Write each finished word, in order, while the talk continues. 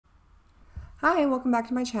Hi, welcome back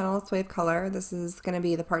to my channel. It's Wave Color. This is going to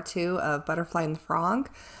be the part 2 of Butterfly and the Frog.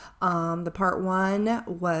 The part 1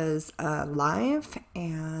 was live,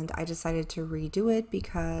 and I decided to redo it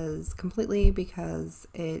because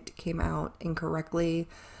it came out incorrectly.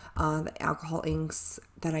 The alcohol inks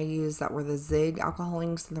that I used that were the Zig alcohol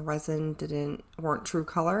inks and the resin weren't true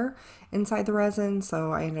color inside the resin,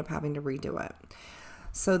 so I ended up having to redo it.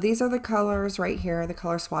 So these are the colors right here, the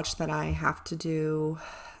color swatch that I have to do.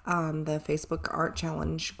 The Facebook Art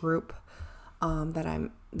Challenge group the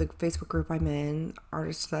Facebook group I'm in,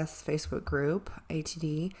 Artist Fest Facebook group,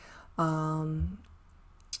 ATD,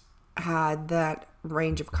 had that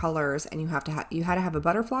range of colors, and you had to have a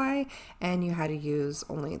butterfly, and you had to use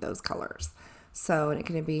only those colors. So, and it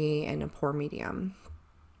can be in a pour medium.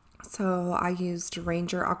 So I used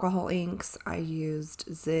Ranger alcohol inks. I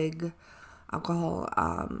used Zig alcohol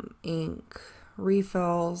ink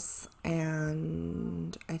refills,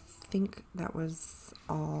 and I think that was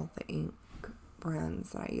all the ink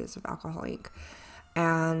brands that I used of alcohol ink.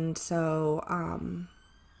 And so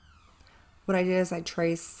what I did is I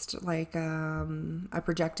traced, I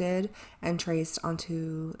projected and traced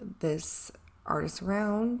onto this artist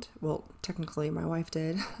round. Well, technically my wife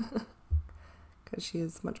did because she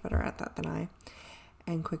is much better at that than I,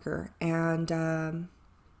 and quicker. And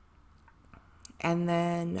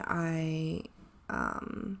then I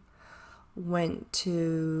went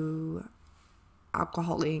to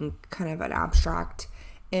alcohol ink, kind of an abstract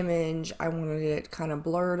image. I wanted it kind of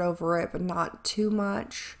blurred over it, but not too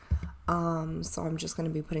much. So I'm just going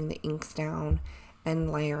to be putting the inks down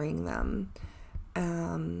and layering them.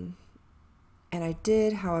 And I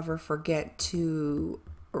did, however, forget to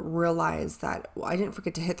realize that, well, I didn't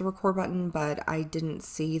forget to hit the record button, but I didn't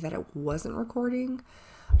see that it wasn't recording.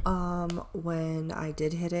 When I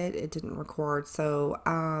did hit it, it didn't record. So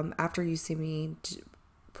after you see me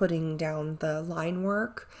putting down the line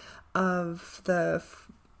work of the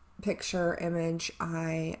picture image,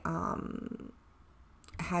 I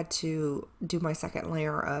had to do my second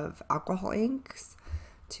layer of alcohol inks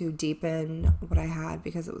to deepen what I had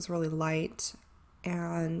because it was really light,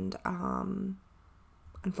 and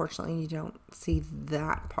unfortunately you don't see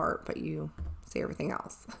that part, but you see everything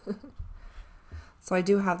else. So I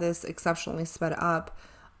do have this exceptionally sped up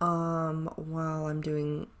while I'm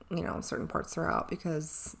doing, certain parts throughout,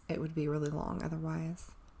 because it would be really long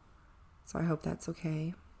otherwise. So I hope that's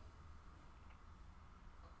okay.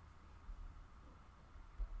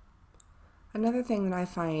 Another thing that I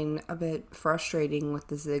find a bit frustrating with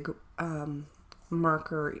the Zig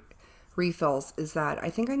marker refills is that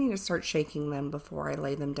I think I need to start shaking them before I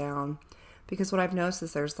lay them down, because what I've noticed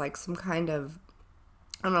is there's like some kind of,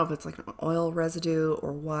 I don't know if it's like an oil residue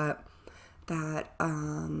or what, that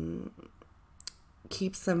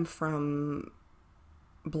keeps them from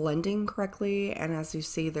blending correctly. And as you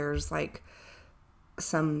see, there's like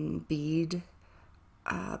some beaded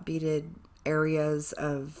areas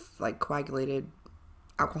of like coagulated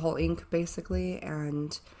alcohol ink basically,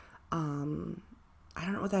 and I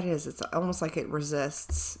don't know what that is. It's almost like it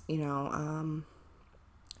resists,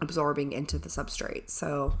 absorbing into the substrate.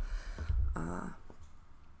 So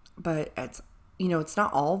but it's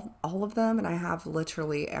not all of them, and I have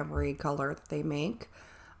literally every color that they make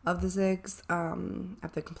of the Zigs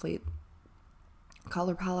at the complete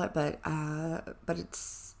color palette, but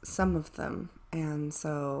it's some of them, and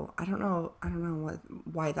so I don't know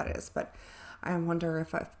why that is, but I wonder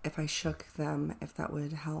if I shook them, if that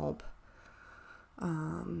would help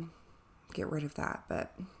get rid of that.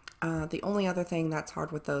 But the only other thing that's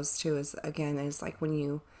hard with those two is like when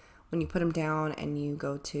you put them down and you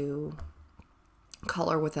go to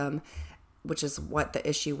color with them, which is what the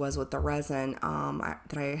issue was with the resin,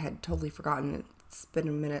 that I had totally forgotten. It's been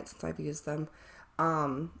a minute since I've used them.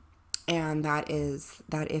 And that is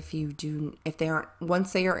that if they aren't,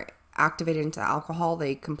 once they are activated into alcohol,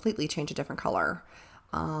 they completely change a different color.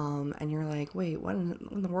 And you're like, wait, what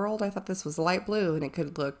in the world? I thought this was light blue, and it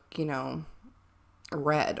could look,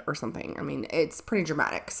 red or something. I mean, it's pretty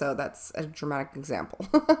dramatic, so that's a dramatic example.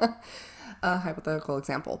 A hypothetical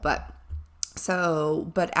example. But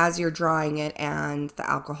as you're drying it and the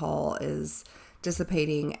alcohol is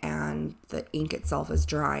dissipating and the ink itself is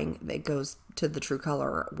drying, it goes to the true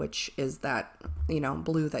color, which is that,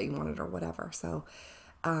 blue that you wanted or whatever. So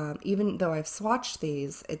even though I've swatched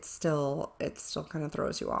these, it still kind of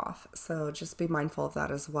throws you off. So just be mindful of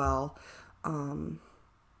that as well.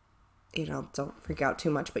 Don't freak out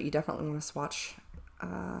too much, but you definitely want to swatch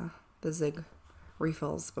the Zig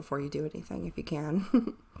refills before you do anything if you can.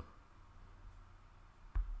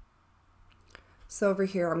 So over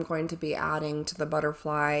here, I'm going to be adding to the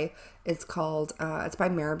butterfly. It's called, it's by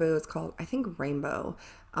Marabou. It's called, I think, Rainbow.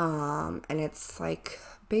 And it's like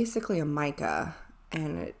basically a mica,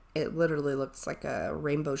 and it literally looks like a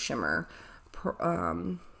rainbow shimmer.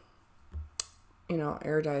 You know,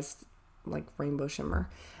 iridized like rainbow shimmer.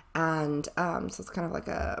 And so it's kind of like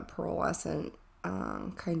a pearlescent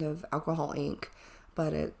kind of alcohol ink,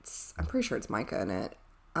 but I'm pretty sure it's mica in it.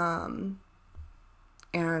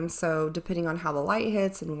 And so depending on how the light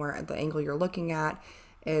hits and where the angle you're looking at,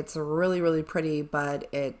 it's really, really pretty,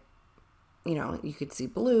 but you know, you could see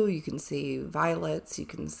blue, you can see violets, you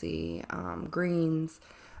can see greens,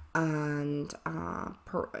 and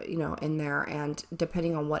you know, in there. And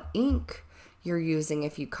depending on what ink you're using,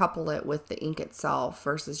 if you couple it with the ink itself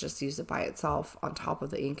versus just use it by itself on top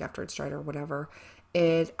of the ink after it's dried or whatever,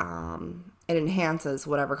 it enhances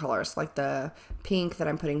whatever colors. Like the pink that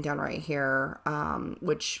I'm putting down right here,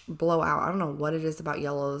 which blow out. I don't know what it is about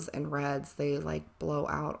yellows and reds. They like blow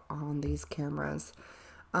out on these cameras.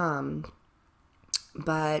 But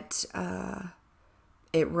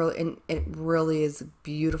it really is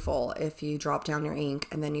beautiful if you drop down your ink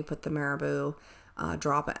and then you put the Marabou,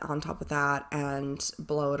 drop it on top of that and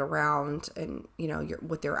blow it around, and you know,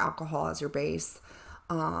 with your alcohol as your base.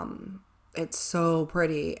 It's so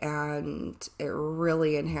pretty, and it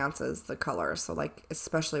really enhances the color. So like,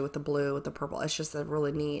 especially with the blue, with the purple, it's just a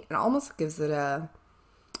really neat, and almost gives it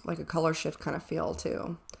like a color shift kind of feel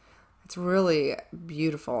too. It's really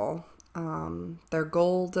beautiful. Their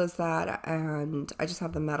gold does that, and I just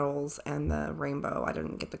have the metals and the rainbow. I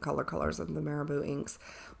didn't get the colors of the Marabou inks.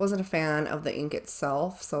 Wasn't a fan of the ink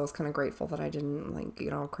itself, so I was kind of grateful that I didn't like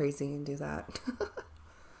get all crazy and do that.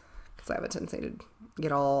 Because I have a tendency to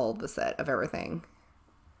get all the set of everything.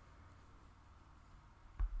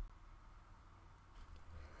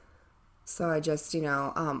 So I just, you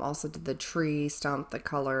know, also did the tree stump, the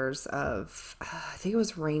colors of, I think it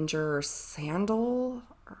was Ranger or Sandal.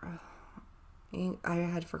 I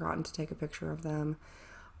had forgotten to take a picture of them.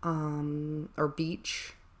 Or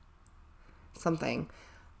Beach. Something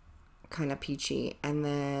kind of peachy. And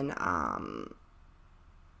then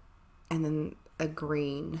a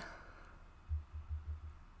green.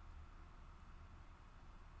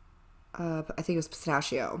 I think it was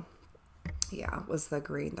pistachio. Yeah, was the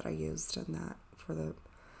green that I used in that for the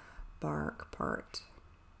bark part.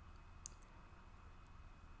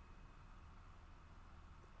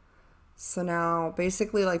 So now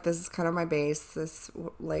basically, like, this is kind of my base, this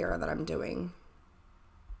layer that I'm doing.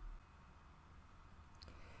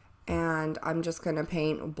 And I'm just going to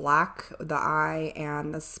paint black the eye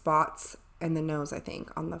and the spots and the nose, I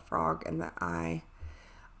think, on the frog and the eye.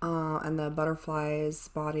 And the butterfly's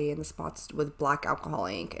body and the spots with black alcohol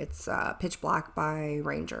ink. It's Pitch Black by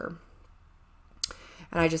Ranger.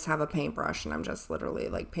 And I just have a paintbrush, and I'm just literally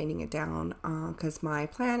like painting it down, because my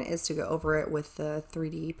plan is to go over it with the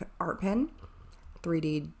 3D art pen,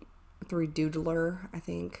 3Doodler, I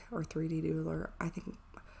think, or 3D Doodler. I think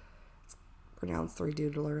it's pronounced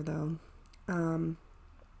 3Doodler though.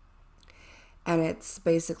 And it's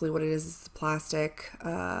basically what it is plastic,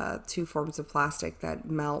 2 forms of plastic that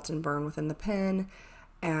melt and burn within the pen,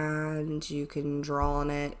 and you can draw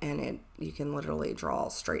on it, and you can literally draw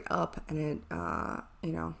straight up, and it,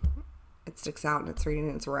 you know, it sticks out, and it's reading,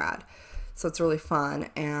 and it's rad. So it's really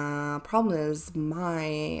fun. And problem is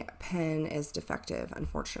my pen is defective,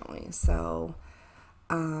 unfortunately. So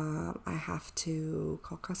I have to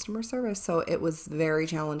call customer service. So it was very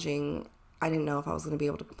challenging. I didn't know if I was going to be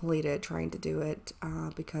able to complete it, trying to do it,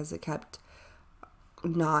 because it kept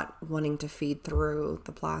not wanting to feed through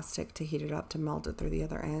the plastic to heat it up to melt it through the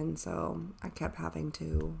other end. So I kept having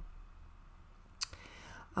to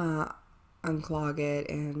unclog it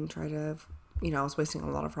and try to, you know, I was wasting a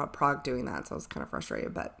lot of product doing that. So I was kind of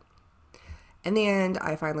frustrated, but in the end,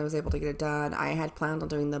 I finally was able to get it done. I had planned on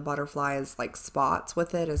doing the butterflies like spots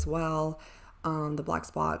with it as well. The black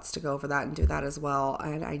spots, to go over that and do that as well.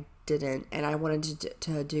 And I didn't, and I wanted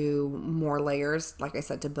to do more layers, like I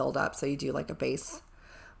said, to build up. So you do like a base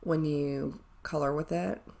when you color with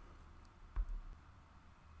it.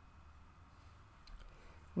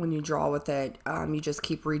 When you draw with it, you just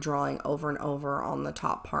keep redrawing over and over on the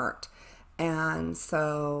top part. And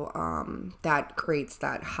so that creates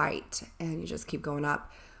that height, and you just keep going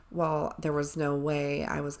up. Well, there was no way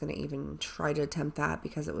I was going to even try to attempt that,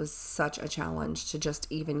 because it was such a challenge to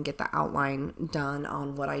just even get the outline done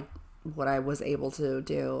on what I was able to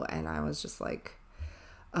do. And I was just like,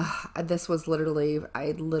 this was literally,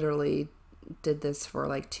 I literally did this for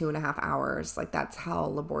like 2.5 hours. Like, that's how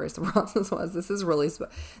laborious the process was. This is really,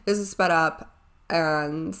 this is sped up.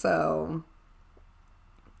 And so,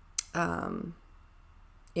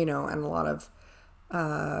 you know, and a lot of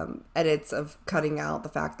edits of cutting out the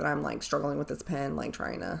fact that I'm like struggling with this pen, like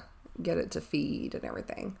trying to get it to feed and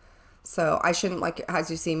everything. So I shouldn't, like, as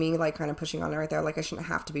you see me like kind of pushing on it right there, like I shouldn't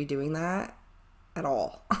have to be doing that at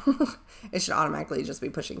all. It should automatically just be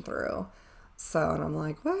pushing through. So, and I'm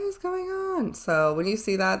like, what is going on? So when you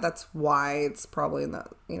see that, that's why it's probably in the,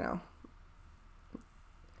 you know.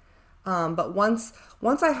 But once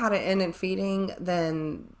I had it in and feeding,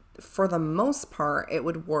 then for the most part it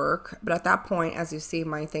would work. But at that point, as you see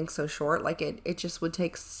my thing's so short, like it just would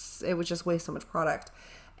take, it would just waste so much product.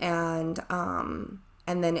 And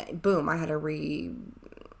then boom, I had to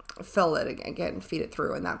refill it again, feed it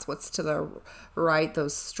through. And that's what's to the right,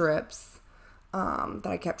 those strips that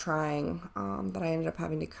I kept trying, that I ended up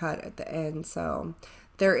having to cut at the end. So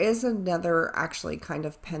there is another actually kind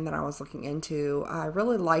of pen that I was looking into. I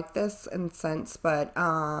really like this in a sense, but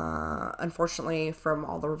unfortunately from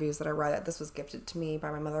all the reviews that I read, this was gifted to me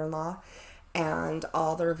by my mother-in-law, and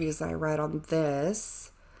all the reviews that I read on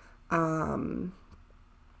this,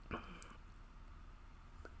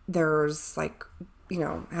 there's like, you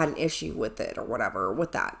know, had an issue with it or whatever,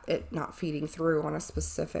 with that, it not feeding through on a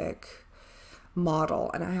specific model.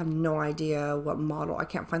 And I have no idea what model. I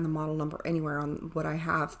can't find the model number anywhere on what I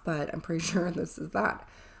have, but I'm pretty sure this is that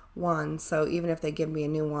one. So even if they give me a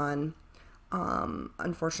new one,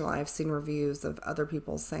 unfortunately I've seen reviews of other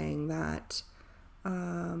people saying that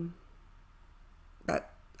that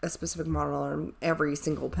a specific model or every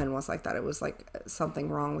single pen was like that. It was like something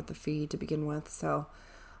wrong with the feed to begin with. So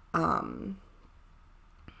and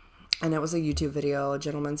it was a YouTube video, a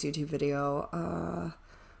gentleman's YouTube video,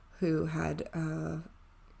 who had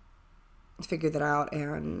figured that out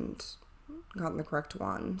and gotten the correct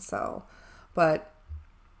one. So, but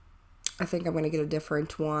I think I'm going to get a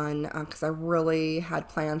different one because I really had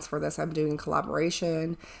plans for this. I'm doing a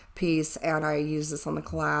collaboration piece, and I use this on the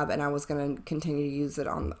collab, and I was going to continue to use it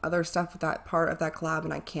on other stuff with that part of that collab,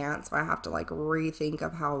 and I can't. So I have to like rethink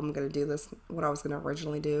of how I'm going to do this, what I was going to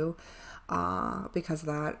originally do, because of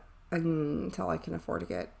that, until I can afford to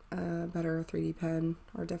get a better 3D pen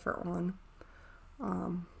or a different one.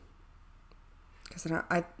 Because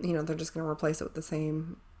you know, they're just going to replace it with the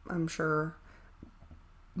same, I'm sure,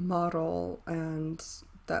 model, and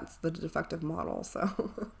that's the defective model. So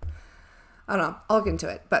I don't know, I'll look into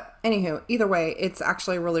it. But anywho, either way, it's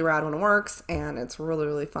actually really rad when it works, and it's really,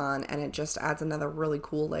 really fun, and it just adds another really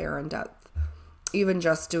cool layer in depth. Even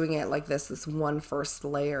just doing it like this one first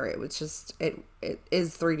layer, it was just, it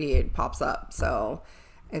is 3D, it pops up. So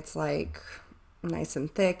it's like nice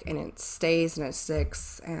and thick, and it stays and it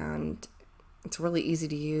sticks, and it's really easy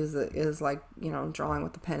to use. It is like, you know, drawing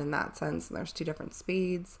with the pen in that sense, and there's 2 different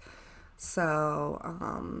speeds. So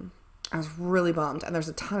I was really bummed, and there's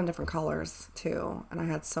a ton of different colors too, and I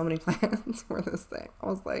had so many plans for this thing. I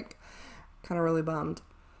was like kind of really bummed.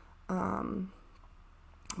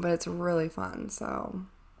 But it's really fun. So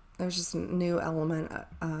there's just a new element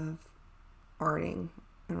of arting,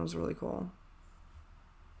 and it was really cool.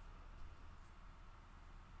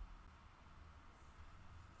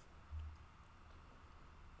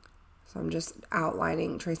 So I'm just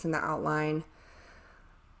tracing the outline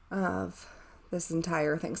of this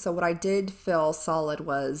entire thing. So what I did fill solid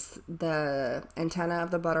was the antenna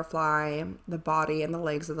of the butterfly, the body and the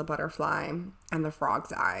legs of the butterfly, and the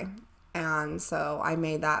frog's eye. And so I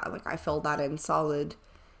made that, like I filled that in solid.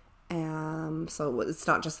 So it's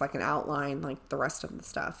not just like an outline like the rest of the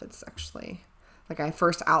stuff. It's actually like I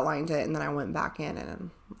first outlined it, and then I went back in and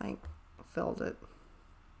like filled it.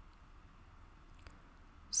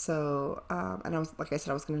 So, and I was, like I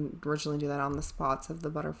said, I was going to originally do that on the spots of the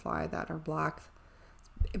butterfly that are black.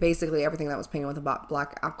 Basically everything that was painted with a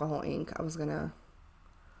black alcohol ink, I was going to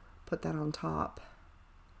put that on top.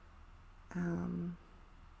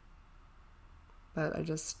 But I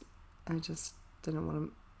just didn't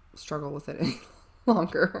want to struggle with it any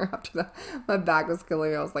longer after that. My back was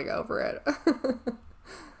killing me. I was like over it. I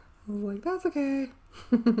was like, that's okay.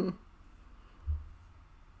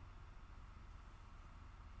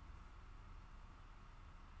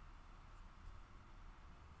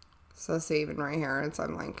 So see, even right here,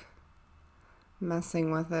 I'm like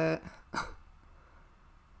messing with it,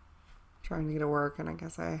 trying to get it to work, and I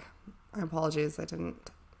guess I apologize, I didn't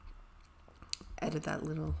edit that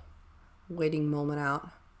little waiting moment out.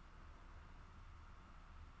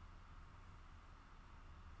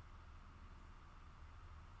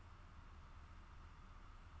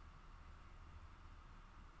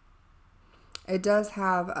 It does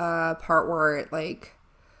have a part where it like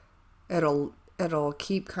it'll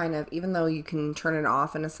keep kind of, even though you can turn it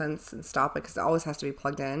off in a sense and stop it, because it always has to be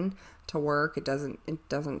plugged in to work. It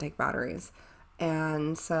doesn't take batteries.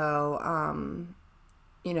 And so,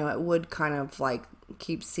 you know, it would kind of like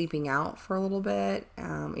keep seeping out for a little bit,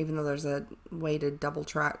 even though there's a way to double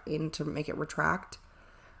track in to make it retract.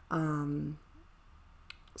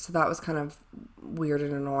 So that was kind of weird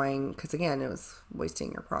and annoying because, again, it was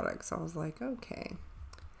wasting your product. So I was like, okay.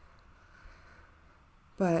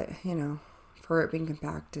 But, you know, for it being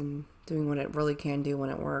compact and doing what it really can do when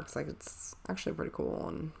it works, like, it's actually pretty cool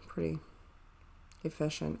and pretty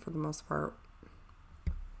efficient for the most part.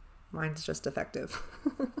 Mine's just effective.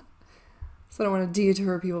 So I don't want to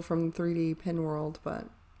detour people from the 3D pen world, but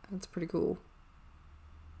it's pretty cool.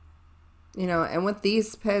 You know, and with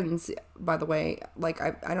these pens, by the way, like,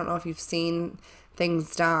 I don't know if you've seen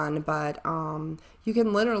things done, but you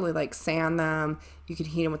can literally, like, sand them. You can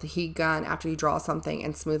heat them with a heat gun after you draw something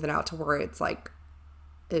and smooth it out to where it's, like,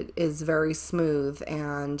 it is very smooth,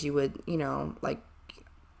 and you would, you know, like,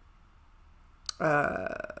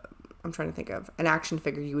 I'm trying to think of an action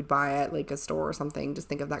figure you would buy at, like, a store or something. Just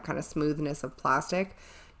think of that kind of smoothness of plastic.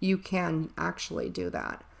 You can actually do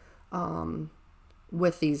that.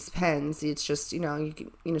 With these pens, it's just, you know, you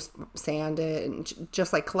can, you know, sand it and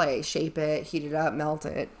just like clay, shape it, heat it up, melt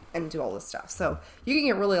it, and do all this stuff. So you can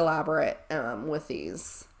get really elaborate with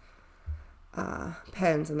these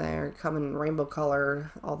pens, and they come in rainbow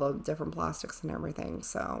color, all the different plastics and everything.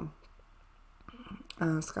 So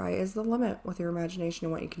sky is the limit with your imagination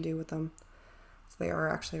and what you can do with them. So they are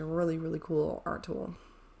actually a really, really cool art tool.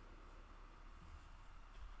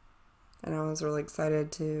 And I was really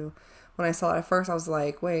excited to, when I saw it at first, I was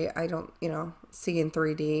like, wait, I don't, you know, see in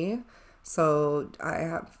 3D. So I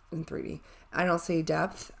have in 3D. I don't see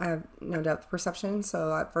depth. I have no depth perception.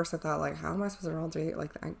 So at first I thought, like, how am I supposed to roll 3D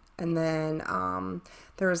like that? And then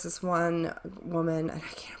there was this one woman, and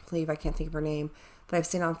I can't think of her name, that I've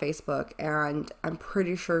seen on Facebook. And I'm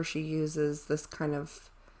pretty sure she uses this kind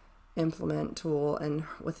of implement tool and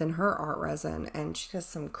within her art resin, and she does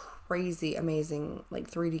some crazy amazing, like,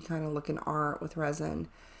 3D kind of looking art with resin.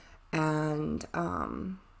 And I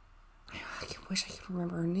wish I could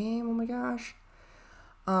remember her name, oh my gosh.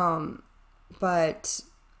 But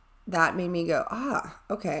that made me go,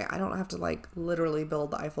 okay, I don't have to, like, literally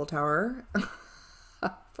build the Eiffel Tower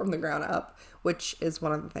from the ground up, which is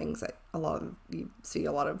one of the things that you see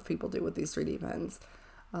a lot of people do with these 3D pens,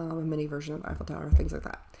 a mini version of the Eiffel Tower, things like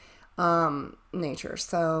that. Nature.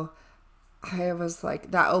 So I was like,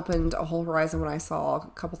 that opened a whole horizon when I saw a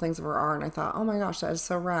couple things of her art, and I thought, oh my gosh, that is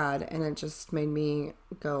so rad. And it just made me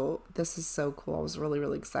go, this is so cool. I was really,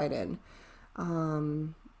 really excited. I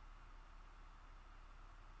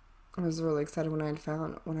was really excited when I had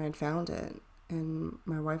found it, and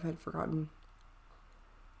my wife had forgotten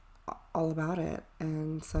all about it.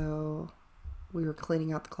 And so we were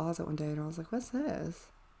cleaning out the closet one day, and I was like, what's this?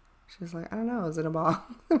 She was like, I don't know, is it a ball?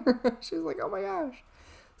 She was like, oh my gosh.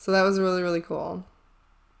 So that was really, really cool.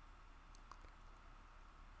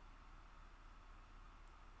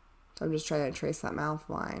 So I'm just trying to trace that mouth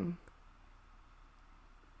line.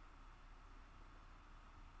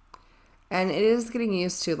 And it is getting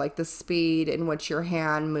used to, like, the speed in which your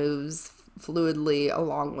hand moves fluidly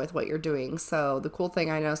along with what you're doing. So the cool thing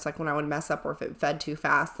I noticed, like, when I would mess up or if it fed too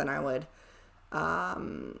fast, then I would,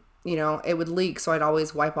 you know, it would leak. So I'd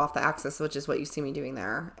always wipe off the axis, which is what you see me doing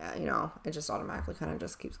there. You know, it just automatically kind of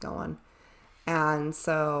just keeps going. And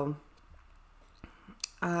so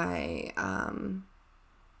I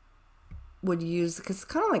would use, because it's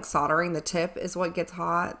kind of like soldering, the tip is what gets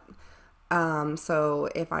hot. So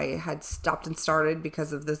if I had stopped and started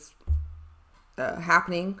because of this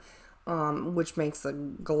happening, which makes a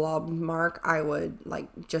glob mark, I would,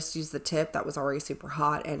 like, just use the tip that was already super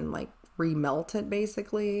hot and, like, remelt it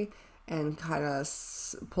basically, and kind of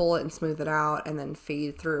pull it and smooth it out, and then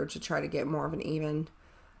feed through to try to get more of an even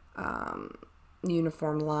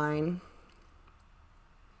uniform line.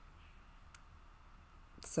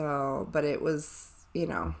 So, but it was, you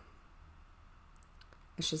know,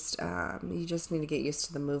 it's just you just need to get used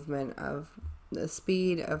to the movement of the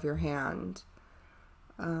speed of your hand,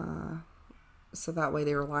 so that way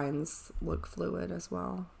their lines look fluid as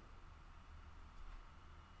well.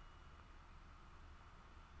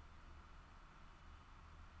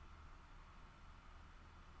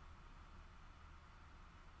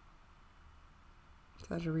 So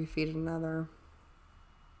I had to refeed another.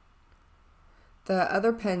 The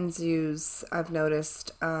other pens use, I've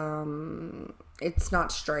noticed, it's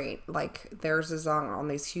not straight. Like, theirs is on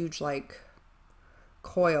these huge, like,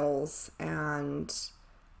 coils, and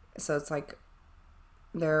so it's like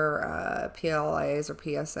their PLAs or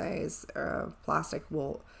PSAs plastic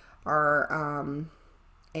are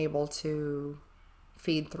able to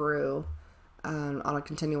feed through on a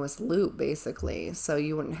continuous loop, basically. So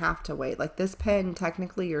you wouldn't have to wait. Like this pen,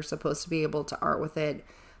 technically, you're supposed to be able to art with it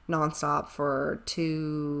nonstop for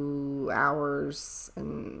 2 hours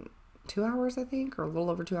and 2 hours, I think, or a little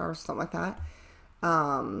over 2 hours, something like that.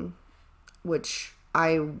 Which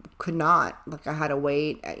I could not. Like I had to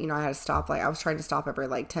wait. You know, I had to stop. Like I was trying to stop every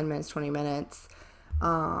like 10 minutes, 20 minutes.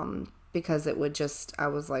 Because it would just, I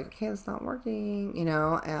was like, okay, it's not working, you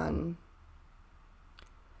know, and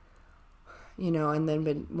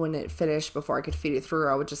then when it finished, before I could feed it through,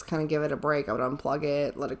 I would just kind of give it a break. I would unplug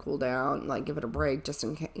it, let it cool down, like give it a break just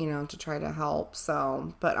in case, to try to help.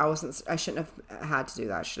 So, but I shouldn't have had to do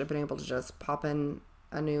that. I should have been able to just pop in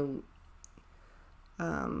a new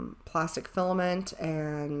plastic filament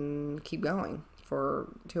and keep going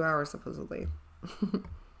for 2 hours, supposedly.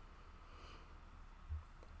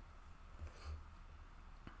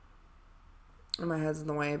 And my head's in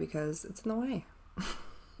the way because it's in the way.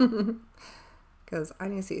 Because I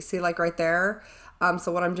need to see like right there.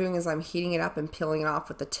 So what I'm doing is I'm heating it up and peeling it off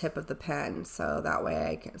with the tip of the pen. So that way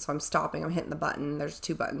I can, so I'm stopping, I'm hitting the button. There's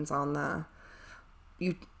 2 buttons on the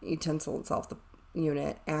utensil itself, the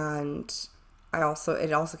unit. And it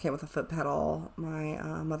also came with a foot pedal. My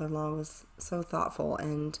mother-in-law was so thoughtful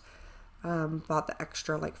and bought the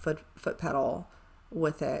extra like foot pedal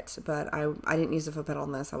with it, but I didn't use a foot pedal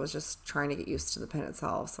on this. I was just trying to get used to the pen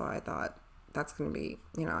itself, so I thought that's going to be,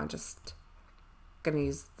 I'm just going to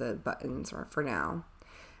use the buttons for now.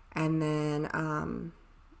 And then,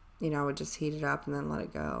 I would just heat it up and then let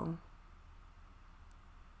it go.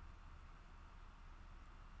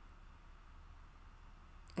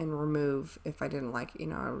 And remove, if I didn't like,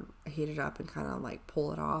 I would heat it up and kind of like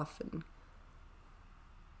pull it off and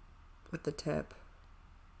with the tip.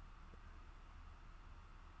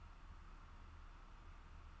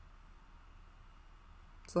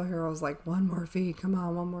 So here I was like, one more feed, come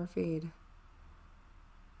on, one more feed.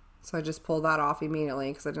 So I just pulled that off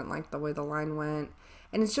immediately because I didn't like the way the line went.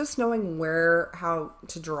 And it's just knowing how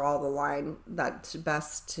to draw the line that's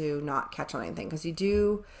best to not catch on anything. Because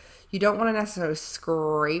you don't want to necessarily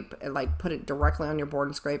scrape and like put it directly on your board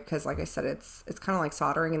and scrape, because like I said, it's kind of like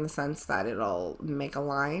soldering in the sense that it'll make a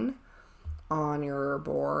line on your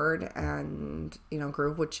board and,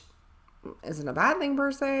 groove, which isn't a bad thing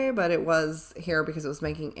per se, but it was here because it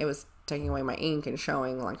was taking away my ink and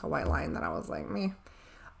showing like a white line that I was like, meh.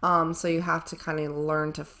 So you have to kind of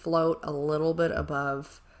learn to float a little bit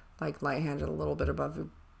above, like light-handed, a little bit above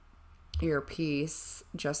your piece,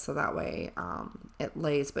 just so that way it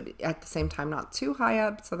lays, but at the same time not too high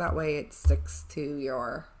up, so that way it sticks to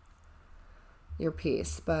your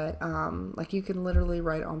piece. But like you can literally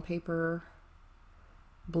write on paper,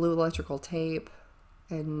 blue electrical tape,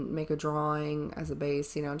 and make a drawing as a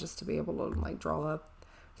base, just to be able to like draw up.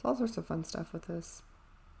 There's all sorts of fun stuff with this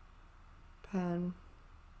pen.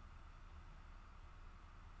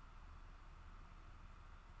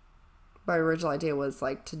 My original idea was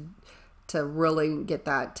like to really get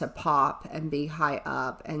that to pop and be high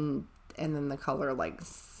up, and then the color like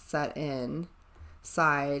set in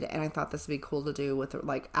side. And I thought this would be cool to do with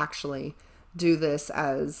like actually do this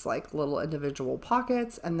as like little individual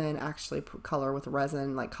pockets, and then actually put color with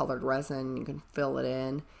resin, like colored resin. You can fill it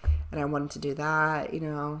in, and I wanted to do that.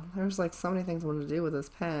 There's like so many things I wanted to do with this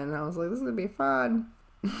pen, and I was like, this is gonna be fun.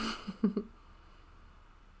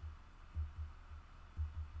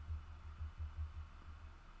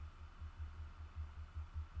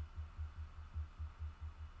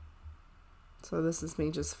 So this is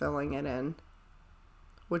me just filling it in,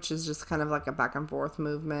 which is just kind of like a back and forth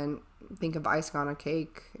movement. Think of icing on a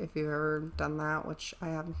cake, if you've ever done that, which I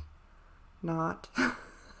have not,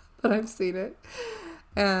 but I've seen it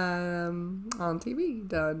on TV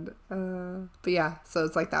done. But yeah, so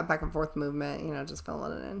it's like that back and forth movement, just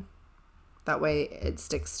filling it in. That way it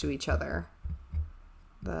sticks to each other,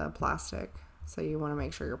 the plastic. So you want to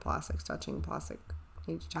make sure your plastic's touching plastic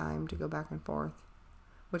each time to go back and forth,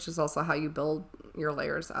 which is also how you build your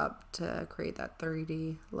layers up to create that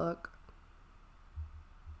 3D look.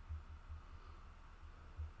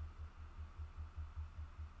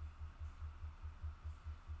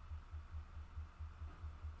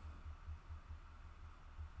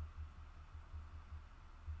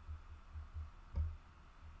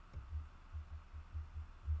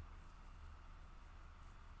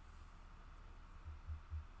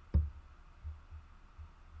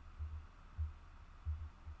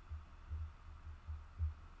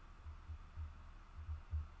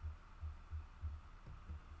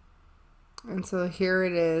 And so here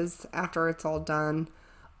it is after it's all done.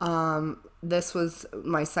 This was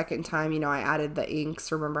my second time, you know, I added the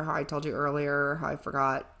inks. Remember how I told you earlier how I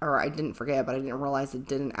forgot, or I didn't forget, but I didn't realize it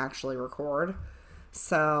didn't actually record.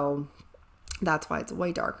 So that's why it's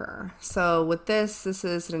way darker. So with this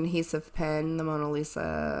is an adhesive pen, the Mona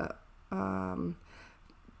Lisa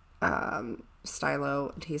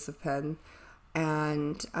stylo adhesive pen,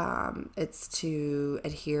 and it's to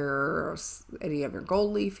adhere any of your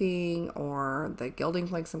gold leafing or the gilding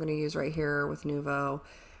flakes I'm going to use right here with Nuvo,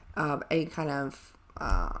 any kind of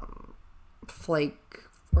flake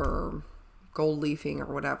or gold leafing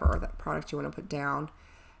or whatever that product you want to put down.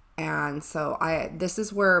 And so this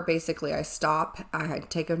is where basically I stop, I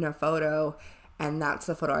take a photo, and that's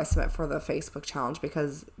the photo I submit for the Facebook challenge,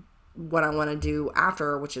 because what I want to do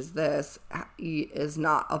after, which is this, is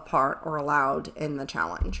not a part or allowed in the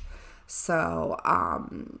challenge. So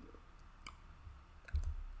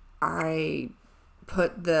I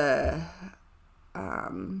put the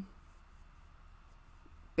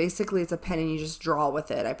basically it's a pen and you just draw with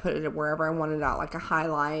it. I put it wherever I want it out, like a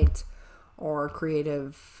highlight or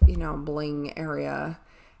creative, you know, bling area.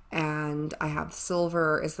 And I have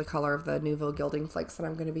silver is the color of the Nuvo Gilding Flakes that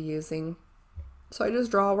I'm going to be using. So I just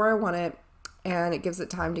draw where I want it, and it gives it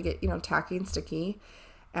time to get, you know, tacky and sticky.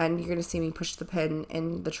 And you're going to see me push the pen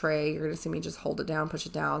in the tray. You're going to see me just hold it down, push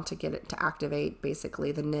it down to get it to activate.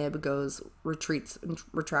 Basically, the nib retreats and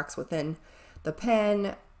retracts within the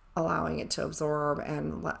pen, allowing it to absorb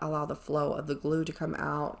and allow the flow of the glue to come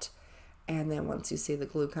out. And then once you see the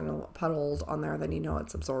glue kind of puddled on there, then you know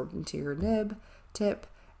it's absorbed into your nib tip,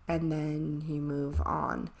 and then you move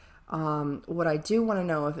on. What I do want to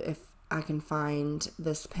know if I can find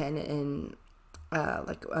this pen in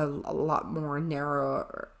like a lot more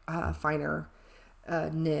narrow, finer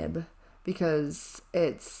nib, because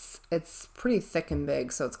it's pretty thick and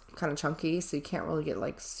big, so it's kind of chunky, so you can't really get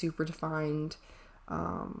like super defined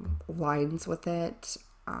lines with it,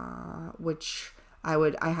 which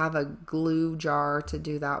I have a glue jar to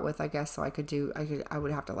do that with, I guess, so I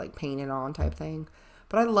would have to like paint it on type thing.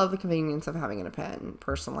 But I love the convenience of having it in a pen,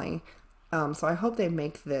 personally. So I hope they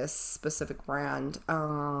make this specific brand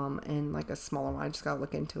in like a smaller one. I just gotta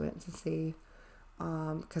look into it to see,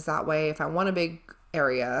 because that way, if I want a big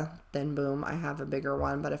area, then boom, I have a bigger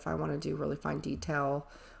one. But if I want to do really fine detail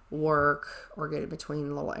work or get in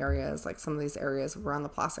between little areas, like some of these areas around the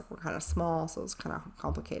plastic were kind of small, so it's kind of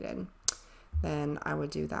complicated, then I would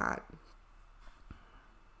do that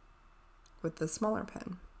with the smaller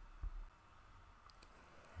pen.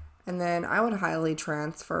 And then I would highly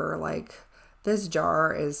transfer, like, this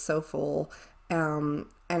jar is so full, and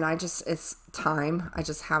it's time. I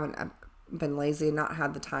just haven't been lazy and not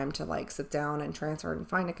had the time to like sit down and transfer and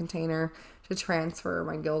find a container to transfer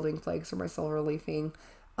my gilding flakes or my silver leafing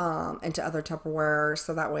into other Tupperware,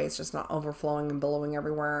 so that way it's just not overflowing and billowing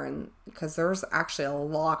everywhere, and because there's actually a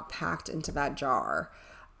lot packed into that jar.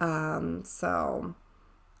 So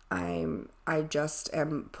I just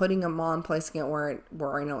am putting them on, placing it where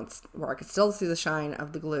I know where I can still see the shine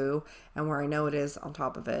of the glue and where I know it is on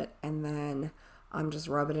top of it, and then I'm just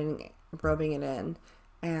rubbing it in,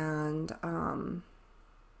 and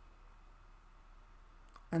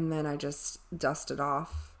then I just dust it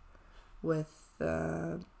off with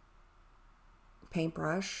the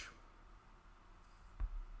paintbrush.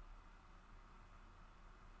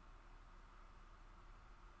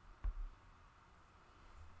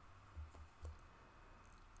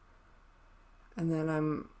 And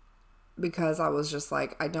then because I was just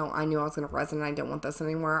like, I knew I was going to resin and I didn't want this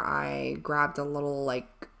anymore, I grabbed a little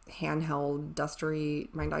like handheld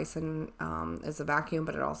dustery. My Dyson is a vacuum,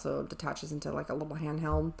 but it also detaches into like a little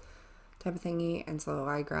handheld type of thingy, and so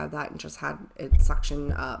I grabbed that and just had it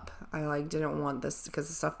suction up. I like didn't want this because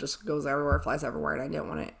the stuff just goes everywhere, flies everywhere, and I didn't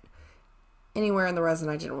want it anywhere in the resin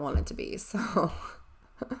I didn't want it to be. So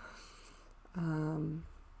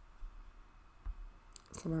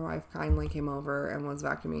so my wife kindly came over and was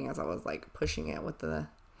vacuuming as I was like pushing it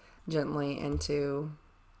gently into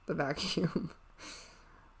the vacuum.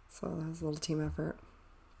 So that was a little team effort.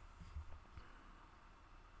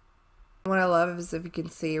 What I love is, if you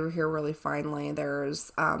can see here really finely,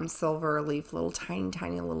 there's silver leaf, little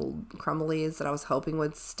tiny little crumblies that I was hoping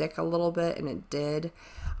would stick a little bit, and it did.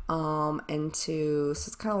 So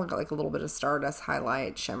it's kind of like a little bit of stardust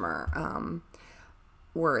highlight shimmer,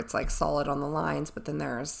 where it's like solid on the lines, but then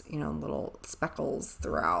there's, you know, little speckles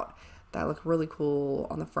throughout that look really cool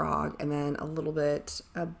on the frog, and then a little bit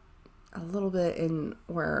in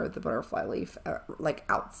where the butterfly leaf, like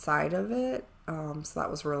outside of it. So that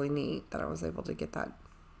was really neat that I was able to get that.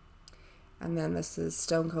 And then this is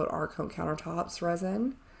Stone Coat Art Coat Countertops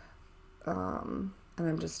resin, and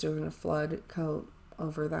I'm just doing a flood coat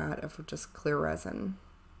over that of just clear resin.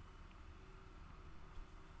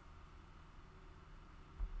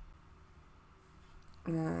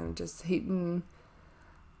 And just heating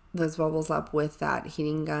those bubbles up with that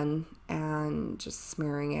heating gun and just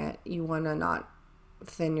smearing it. You want to not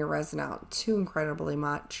thin your resin out too incredibly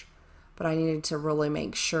much, but I needed to really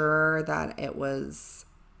make sure that it was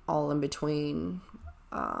all in between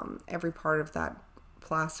every part of that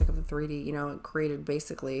plastic of the 3D. You know, it created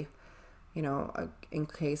basically, you know, a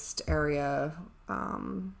encased area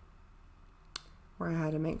where I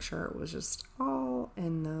had to make sure it was just all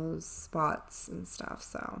in those spots and stuff.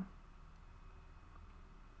 So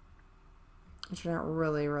it turned out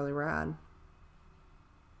really, really rad,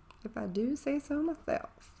 if I do say so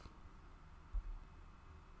myself.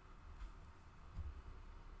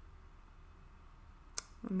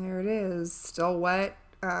 And there it is, still wet.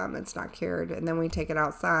 It's not cured. And then we take it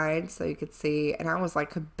outside so you could see, and I was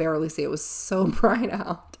like, could barely see. It was so bright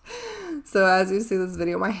out. So as you see this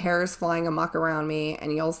video, my hair is flying amok around me,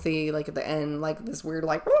 and you'll see like at the end, like this weird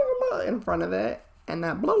like blah, blah, blah in front of it, and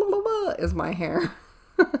that blah, blah, blah, blah is my hair.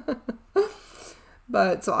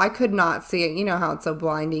 But so I could not see it. You know how it's so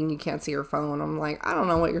blinding, you can't see your phone. I'm like, I don't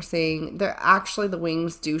know what you're seeing. They're actually, the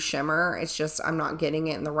wings do shimmer. It's just I'm not getting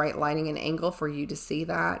it in the right lighting and angle for you to see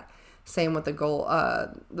that. Same with the gold,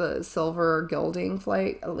 the silver gilding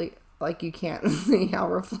flake. Like you can't see how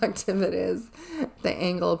reflective it is. The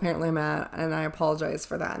angle apparently I'm at, and I apologize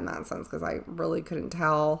for that in that sense because I really couldn't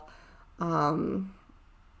tell.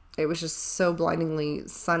 It was just so blindingly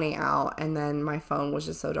sunny out, and then my phone was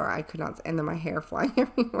just so dark I could not, and then my hair flying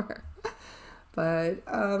everywhere. But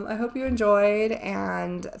I hope you enjoyed,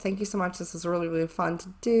 and thank you so much. This was really, really fun to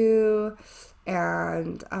do.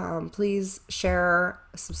 And please share,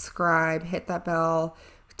 subscribe, hit that bell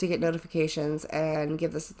to get notifications, and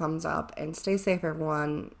give this a thumbs up. And stay safe,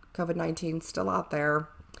 everyone. COVID-19 is still out there,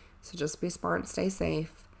 so just be smart and stay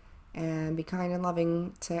safe. And be kind and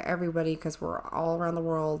loving to everybody, because we're all around the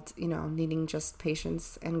world, you know, needing just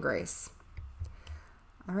patience and grace.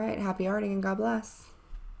 All right, happy arting and God bless.